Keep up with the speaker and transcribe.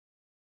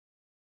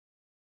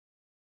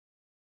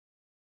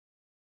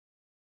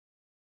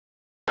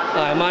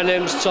Hi, my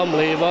name's Tom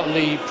Lever. I'm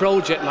the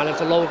project manager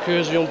for the local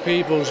Kersal Young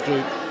People's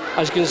Group.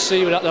 As you can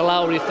see, we're at the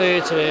Lowry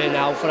Theatre here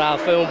now for our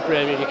film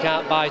premiere. You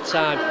can't buy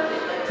time.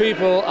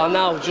 People are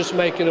now just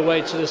making their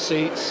way to the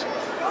seats.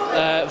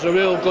 It was a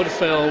real good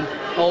film.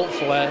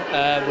 Hopefully,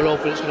 we're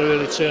hoping it's going to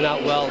really turn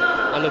out well,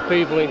 and the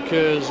people in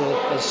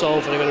Kersal and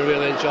Salford are going to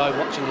really enjoy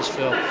watching this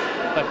film.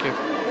 Thank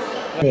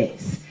you.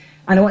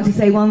 And I want to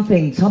say one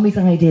thing, Tommy's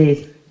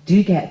ideas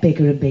do get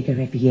bigger and bigger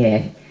every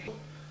year.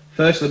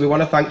 Firstly, we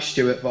want to thank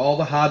Stuart for all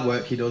the hard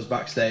work he does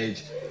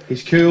backstage.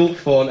 He's cool,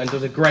 fun and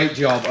does a great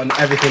job on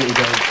everything he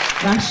does.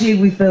 Last year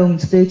we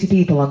filmed 30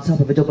 people on top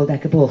of a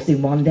double-decker bus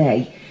in one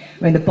day.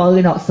 We're in the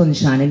boiling hot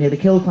sunshine and nearly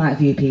killed quite a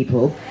few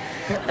people.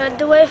 And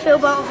the way I feel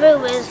about the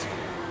film is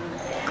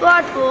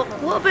glad but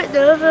a little bit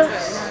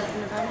nervous.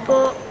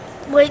 But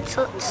wait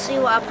to see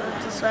what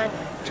happens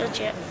and judge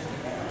it.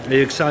 Are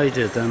you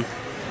excited then?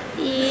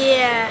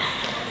 Yeah.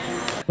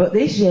 But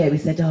this year we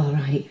said, all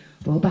right,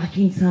 we're back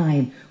in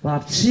time. We'll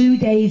have 2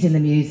 days in the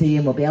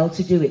museum. We'll be able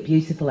to do it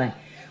beautifully.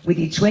 We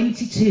did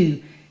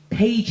 22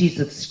 pages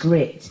of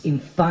script in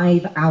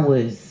 5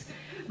 hours.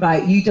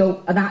 Right,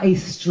 that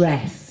is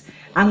stress.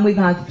 And we've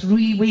had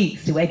 3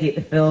 weeks to edit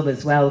the film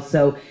as well.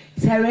 So,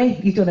 Terry,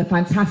 you've done a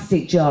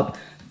fantastic job.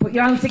 Put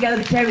your hands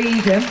together for Terry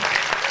Eden.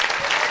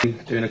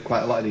 Doing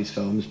quite a lot of these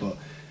films, but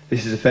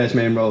this is the first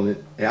main role.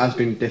 It has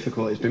been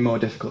difficult. It's been more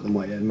difficult than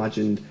what you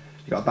imagined.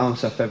 You've got to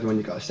bounce off everyone.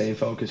 You've got to stay in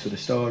focus with the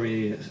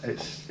story.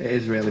 It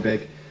is really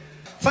big.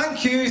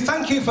 Thank you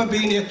for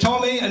being here,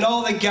 Tommy and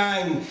all the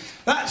gang.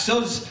 That's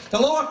us, the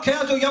Lower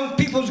Kersal Young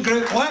People's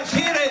Group. Let's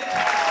hear it.